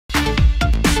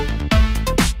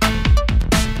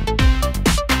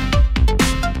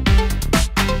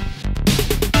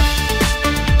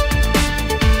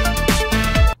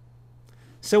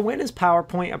So when is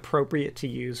PowerPoint appropriate to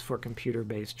use for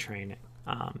computer-based training?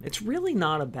 It's really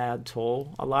not a bad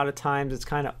tool. A lot of times it's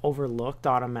kind of overlooked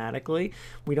automatically.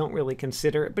 We don't really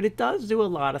consider it, but it does do a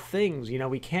lot of things. You know,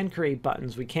 we can create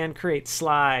buttons, we can create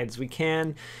slides, we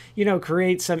can, you know,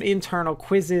 create some internal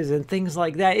quizzes and things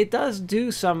like that. It does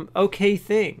do some okay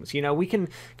things. You know, we can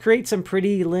create some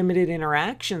pretty limited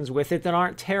interactions with it that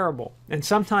aren't terrible. And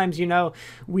sometimes, you know,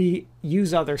 we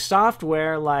use other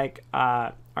software like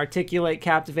Articulate,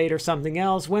 Captivate, or something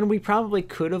else when we probably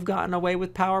could have gotten away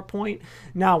with PowerPoint.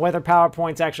 Now, whether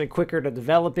PowerPoint's actually quicker to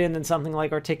develop in than something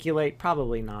like Articulate,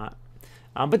 probably not.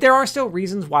 But there are still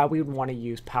reasons why we would want to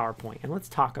use PowerPoint, and let's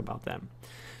talk about them.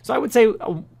 So I would say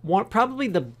probably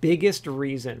the biggest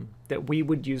reason that we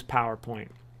would use PowerPoint,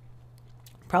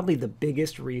 probably the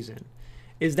biggest reason,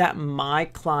 is that my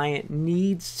client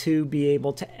needs to be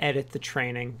able to edit the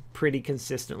training pretty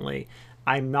consistently.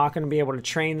 I'm not going to be able to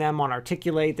train them on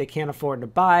Articulate. They can't afford to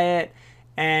buy it.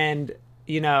 And,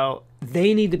 you know,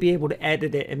 they need to be able to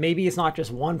edit it. And maybe it's not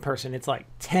just one person. It's like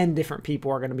 10 different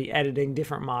people are going to be editing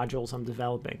different modules I'm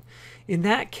developing. In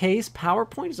that case,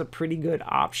 PowerPoint is a pretty good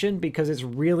option because it's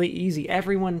really easy.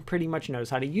 Everyone pretty much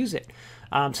knows how to use it.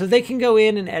 So they can go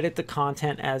in and edit the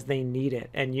content as they need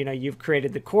it. And, you know, you've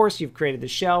created the course, you've created the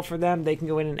shell for them. They can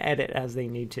go in and edit as they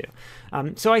need to.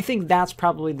 So I think that's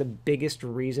probably the biggest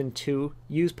reason to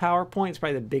use PowerPoint. It's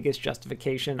probably the biggest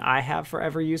justification I have for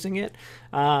ever using it.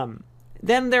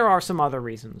 Then there are some other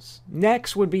reasons.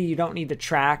 Next would be you don't need to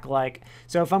track, like,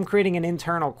 so if I'm creating an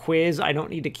internal quiz, I don't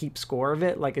need to keep score of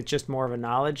it. Like, it's just more of a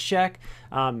knowledge check.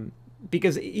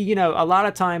 Because, you know, a lot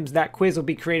of times that quiz will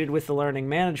be created with the learning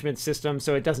management system,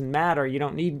 so it doesn't matter. You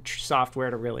don't need software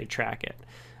to really track it.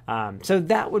 So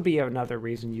that would be another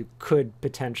reason you could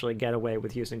potentially get away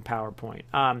with using PowerPoint.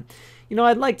 You know,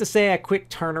 I'd like to say a quick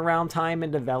turnaround time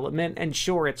in development, and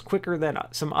sure, it's quicker than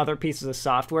some other pieces of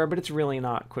software, but it's really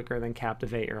not quicker than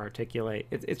Captivate or Articulate.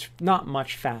 It's not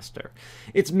much faster.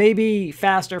 It's maybe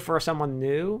faster for someone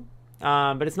new,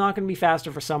 but it's not going to be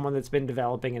faster for someone that's been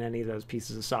developing in any of those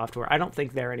pieces of software. I don't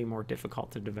think they're any more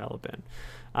difficult to develop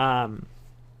in.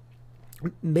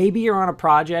 Maybe you're on a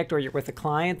project or you're with a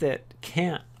client that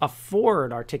can't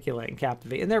afford Articulate and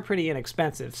Captivate, and they're pretty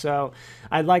inexpensive. So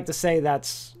I'd like to say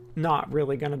that's not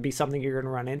really going to be something you're going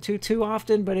to run into too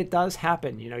often, but it does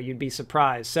happen. You know, you'd be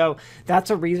surprised. So that's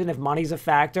a reason. If money's a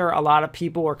factor, a lot of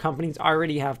people or companies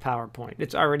already have PowerPoint.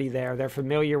 It's already there. They're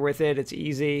familiar with it. It's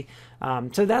easy.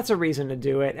 So that's a reason to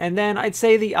do it. And then I'd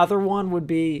say the other one would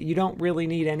be you don't really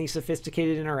need any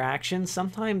sophisticated interactions.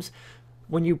 Sometimes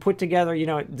when you put together, you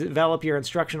know, develop your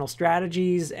instructional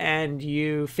strategies and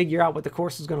you figure out what the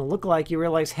course is going to look like, you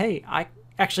realize, hey, I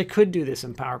actually could do this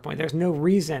in PowerPoint. There's no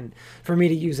reason for me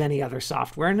to use any other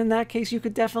software. And in that case, you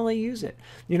could definitely use it.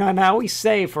 You know, and I always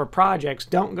say for projects,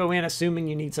 don't go in assuming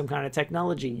you need some kind of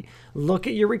technology. Look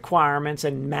at your requirements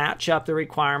and match up the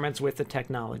requirements with the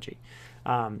technology.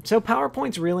 So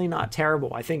PowerPoint's really not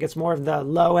terrible. I think it's more of the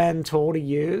low-end tool to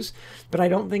use, but I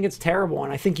don't think it's terrible.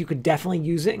 And I think you could definitely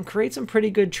use it and create some pretty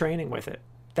good training with it.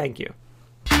 Thank you.